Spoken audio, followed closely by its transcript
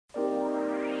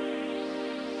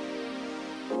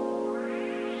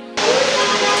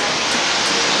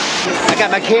got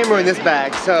my camera in this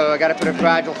bag, so I gotta put a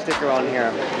Fragile sticker on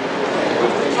here.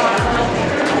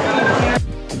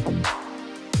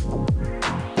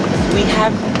 We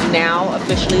have now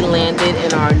officially landed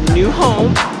in our new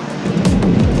home.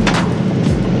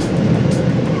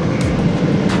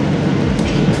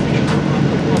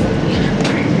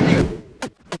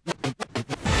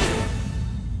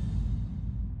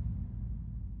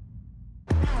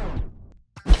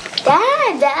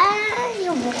 Dad,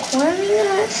 you're recording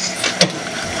us?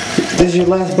 This is your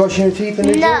last brushing your teeth in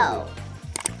New Jersey? No.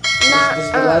 This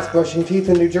is the last brushing teeth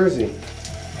in New Jersey.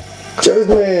 Joe's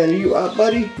man, are you up,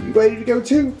 buddy? You ready to go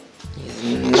too?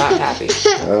 He's not happy.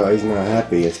 Oh, he's not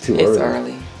happy. It's too early. It's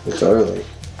early. It's early.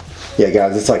 Yeah,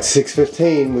 guys, it's like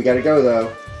 6:15. We gotta go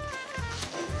though.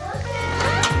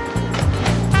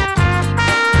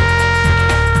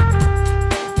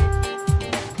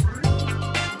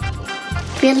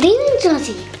 We're leaving,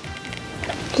 Josie.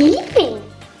 Leaving.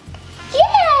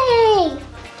 Yay!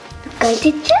 We're going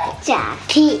to Georgia.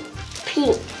 Pink.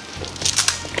 Pink.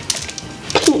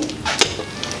 Pink.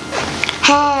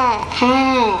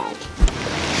 Head.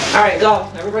 Alright, go.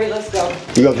 Everybody, let's go.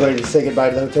 You guys ready to say goodbye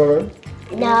to the hotel room?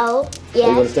 No. Yes. Are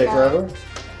you gonna stay forever?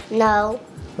 No.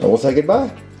 Oh, we'll say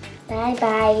goodbye.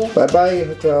 Bye-bye. Bye-bye,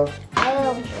 hotel.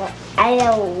 I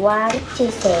don't want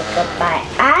to say goodbye.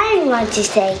 I want to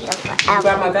say goodbye. You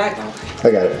got my bag though.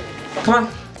 I got it. Come on.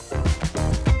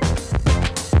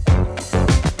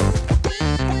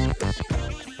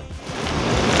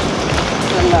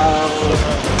 Hello.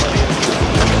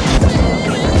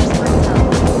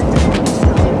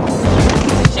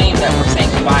 It's a shame that we're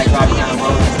saying goodbye driving down the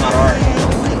road. It's not ours.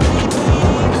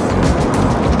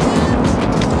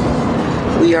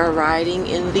 We are riding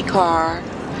in the car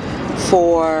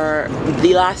for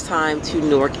the last time to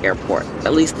Newark Airport.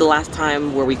 At least the last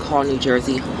time where we call New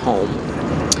Jersey home.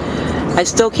 I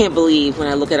still can't believe when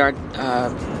I look at our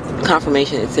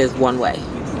confirmation it says one way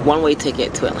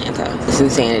ticket to Atlanta. It's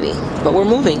insanity. But we're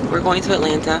moving. We're going to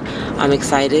Atlanta. I'm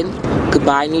excited.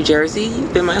 Goodbye, New Jersey.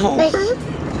 You've been my home for...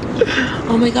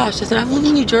 Oh my gosh, listen, I've lived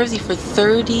in New Jersey for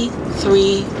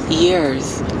 33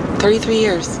 years. 33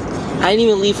 years. I didn't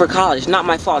even leave for college. Not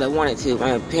my fault. I wanted to.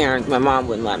 My mom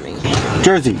wouldn't let me.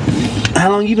 Jersey. How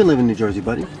long you been living in New Jersey,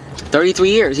 buddy? 33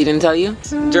 years. He didn't tell you?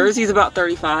 Jersey's about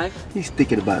 35. He's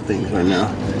thinking about things right now.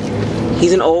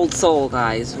 He's an old soul,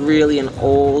 guys. Really an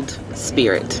old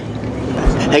spirit.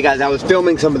 Hey guys, I was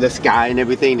filming some of the sky and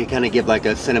everything to kind of give like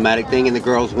a cinematic thing, and the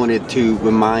girls wanted to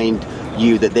remind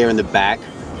you that they're in the back.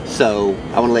 So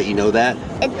I want to let you know that.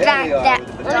 It's that.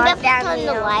 We're going to turn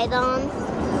the light on.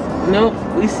 Nope,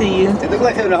 we see you. It looked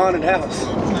like in a haunted house.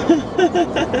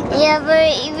 Yeah, but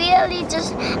really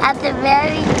just at the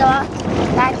very dark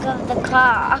back of the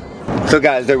car. So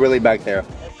guys, they're really back there.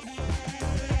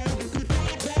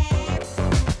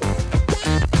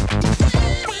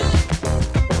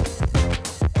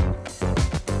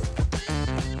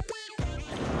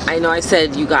 I know I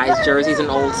said, you guys, Jersey's an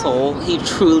old soul. He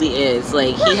truly is.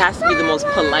 Like, he has to be the most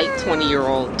polite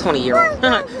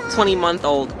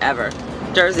 20-month-old ever.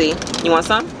 Jersey, you want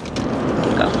some?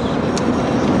 Go.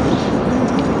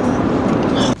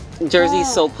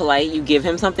 Jersey's so polite. You give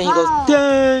him something, he goes,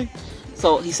 dang.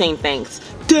 So he's saying thanks.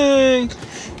 Dang.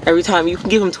 Every time you can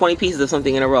give him 20 pieces of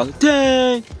something in a row.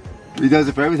 Dang. He does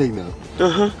it for everything though.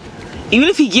 Uh-huh. Even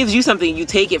if he gives you something, you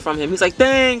take it from him. He's like,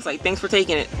 thanks. Like, thanks for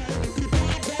taking it.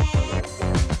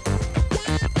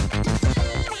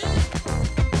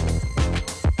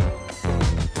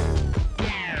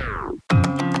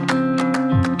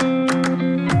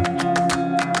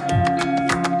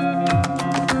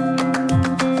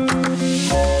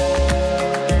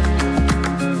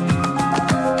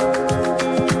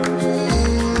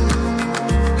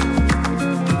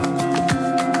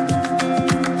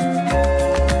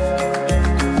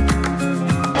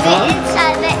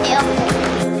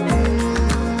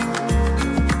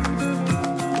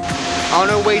 On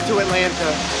our way to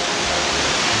Atlanta,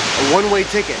 a one-way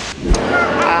ticket.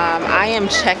 I am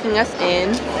checking us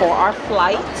in for our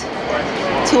flight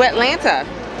to Atlanta.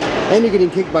 And you're getting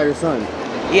kicked by your son.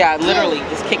 Yeah, literally,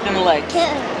 just kicked in the legs. Two.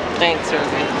 Thanks,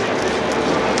 Jersey.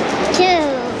 Two.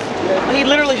 He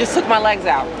literally just took my legs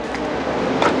out.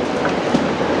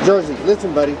 Jersey,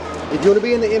 listen buddy, if you want to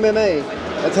be in the MMA,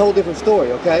 that's a whole different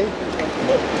story, okay?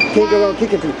 You can't go around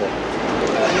kicking people.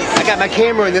 I got my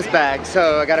camera in this bag,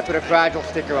 so I gotta put a Fragile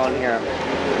sticker on here.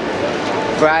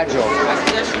 Fragile. I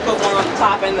suggest you put one on the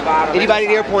top and the bottom. Anybody at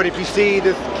the airport, if you see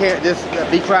this,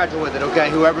 be fragile with it, okay?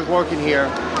 Whoever's working here,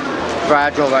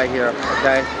 Fragile right here,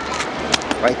 okay?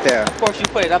 Right there. Of course, you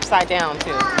put it upside down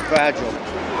too. Fragile.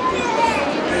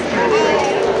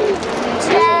 That's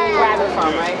where you grab it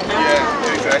from, right?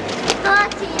 Yeah, exactly.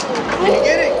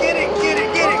 Get it, get it, get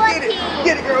it, get it, get it.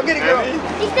 Get it, girl, get it, girl.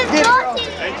 It's a Get it, girl.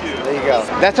 Thank you. There you go.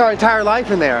 That's our entire life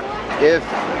in there. If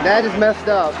Nat is messed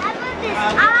up,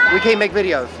 we can't make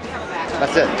videos.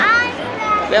 That's it.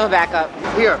 We have a backup.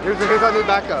 Here's our new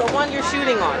backup. The one you're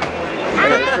shooting on.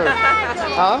 Okay, sure.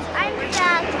 Huh? I'm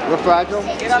sad. We're fragile?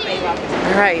 Get up, Ava.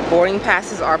 All right, boarding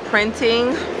passes are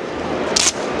printing.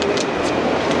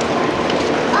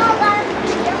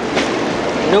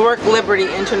 Newark Liberty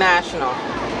International.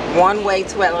 One way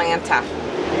to Atlanta.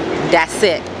 That's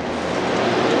it.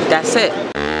 That's it.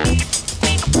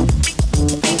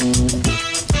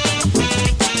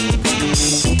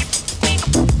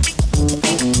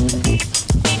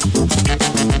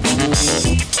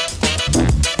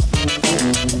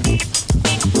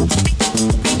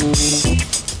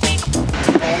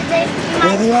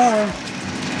 There they are.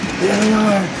 There they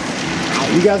are.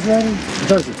 You guys ready?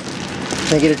 Jersey,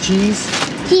 can I get a cheese?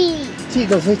 Tea. Cheese,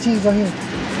 go say cheese right here.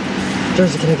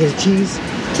 Jersey, can I get a cheese?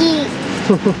 Tea.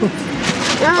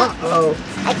 Uh-oh.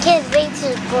 I can't wait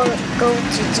to go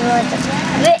to Georgia.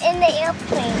 We're in the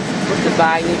airplane.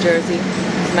 Goodbye, New Jersey.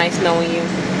 It's nice knowing you.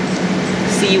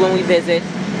 See you when we visit.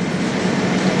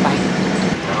 Bye.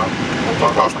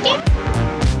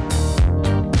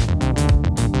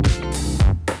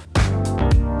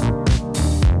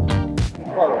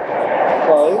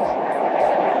 Close.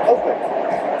 Open.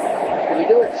 Can you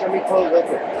do it? Show me close,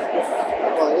 open.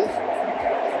 Close.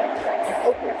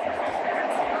 Open.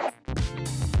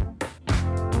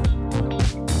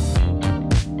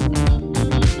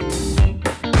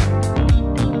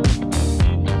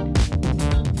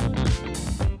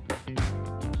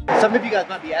 Some of you guys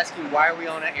might be asking, why are we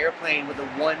on an airplane with a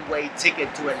one-way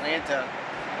ticket to Atlanta?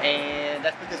 And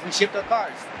that's because we shipped our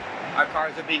cars. Our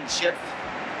cars are being shipped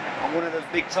on one of those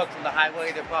big trucks on the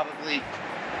highway. They're probably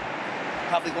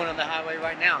going on the highway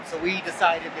right now. So we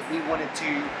decided that we wanted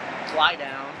to fly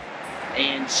down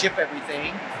and ship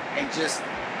everything and just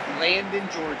land in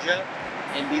Georgia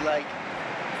and be like,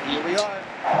 here we are.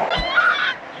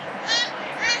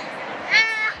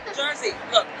 Jersey,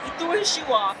 look, he threw his shoe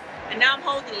off and now I'm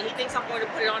holding it. He thinks I'm going to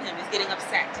put it on him. He's getting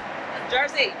upset.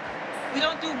 Jersey, we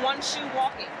don't do one shoe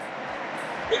walking.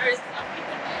 There is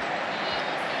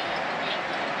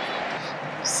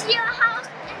See your house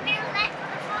in real life for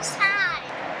the first time.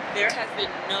 There has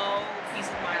been no peace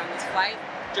of mind on this flight.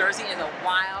 Jersey is a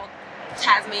wild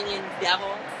Tasmanian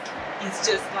devil. He's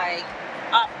just like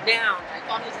up, down. I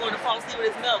thought he was going to fall asleep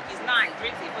with his milk. He's not. He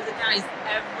drinks it, puts it down. He's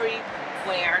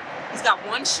everywhere. He's got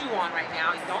one shoe on right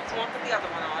now. He don't want to put the other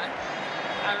one on.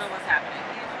 I don't know what's happening.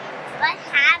 What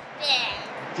happened?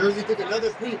 Jersey took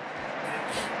another poop.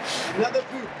 Another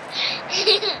poop.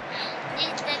 You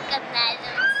took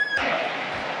another.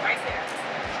 Right there.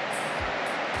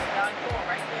 Down door,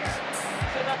 right there.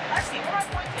 So the, let's see, where am I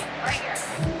pointing? Right here.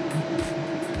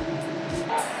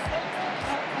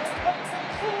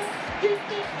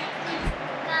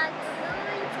 God, we're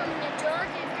going from New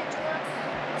Georgia to Georgia.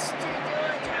 It's to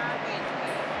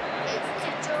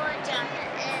Georgia,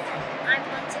 and I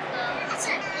want to go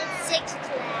to Six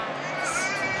Flags.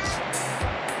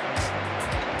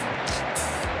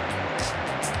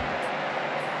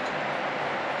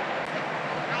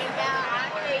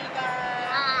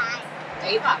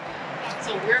 Ava.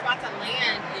 So we're about to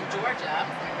land in Georgia.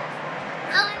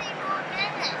 How many more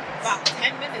minutes? About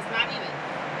 10 minutes, not even.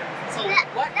 So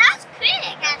what? That's quick.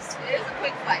 It is a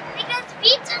quick flight. Because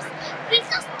we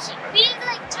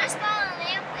just on an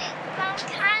airplane. But I'm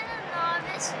kind of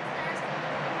nervous because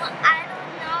I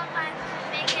don't know if I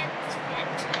can make it to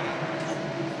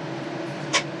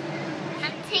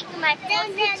I'm taking my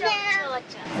first picture of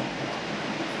Georgia.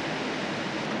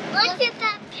 Look at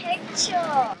that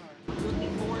picture.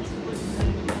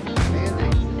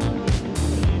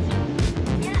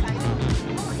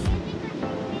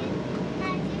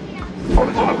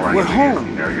 We're home,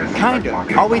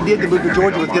 kinda. All we did to move to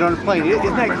Georgia was get on a plane.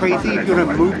 Isn't that crazy? If you're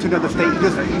gonna move to another state, you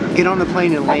just get on the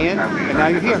plane and land, and now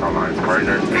you're here.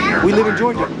 We live in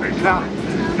Georgia. Now,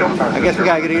 I guess we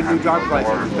gotta get a new driver's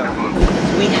license and stuff.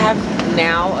 We have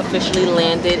now officially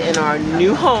landed in our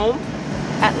new home,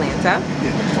 Atlanta.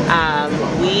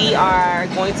 We are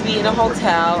going to be in a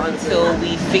hotel until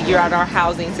we figure out our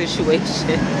housing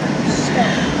situation.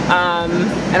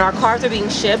 And our cars are being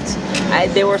shipped.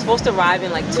 They were supposed to arrive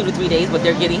in like 2 to 3 days, but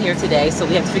they're getting here today, so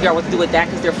we have to figure out what to do with that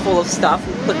because they're full of stuff.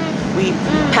 We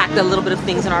packed a little bit of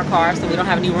things in our car, so we don't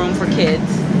have any room for kids.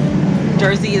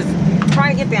 Jersey is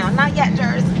trying to get down. Not yet,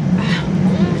 Jersey.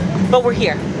 But we're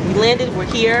here. We landed. We're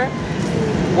here.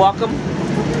 Welcome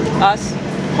us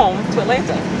home to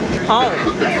Atlanta. Home.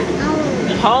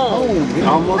 Home. Oh,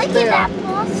 almost Look there. at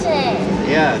that person.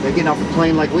 Yeah, they're getting off the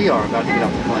plane like we are about to get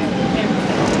off the plane.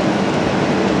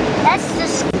 That's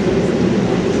just.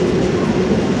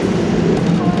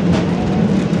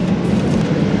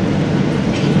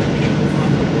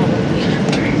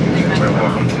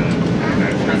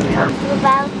 We're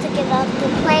about to get off the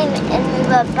plane and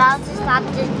we're about to stop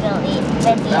this video.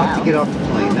 About to get off the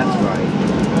plane, that's right.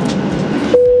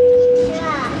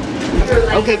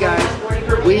 Okay guys,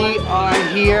 we are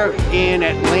here in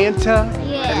Atlanta,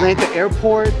 Atlanta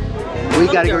Airport. We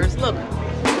gotta go. Look.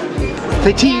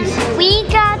 Say cheese. We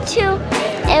got to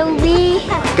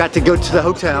go to the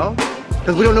hotel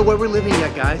because we don't know where we're living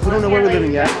yet, guys. We don't know where we're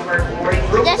living yet.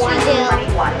 Yes, we do.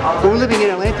 But we're living in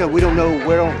Atlanta. We don't know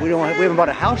where. We haven't bought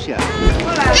a house yet.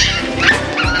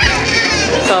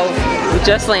 So we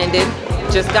just landed,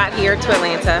 just got here to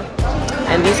Atlanta,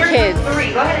 and these kids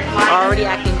are already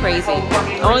acting crazy.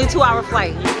 Only a 2-hour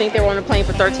flight. You think they were on a plane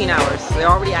for 13 hours. They're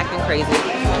already acting crazy.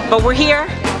 But we're here.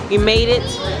 We made it.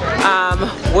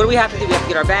 What do we have to do? We have to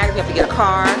get our bags. We have to get a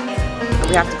car. And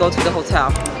we have to go to the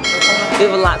hotel. We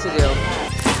have a lot to do.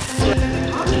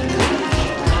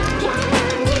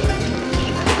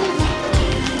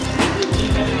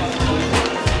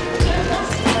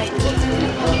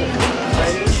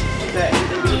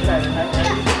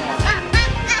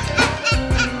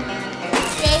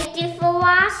 Thank you for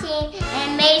watching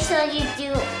and make sure you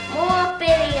do more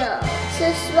videos.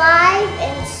 Subscribe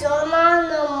and turn on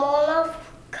the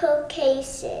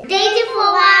notification. Thank you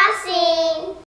for watching.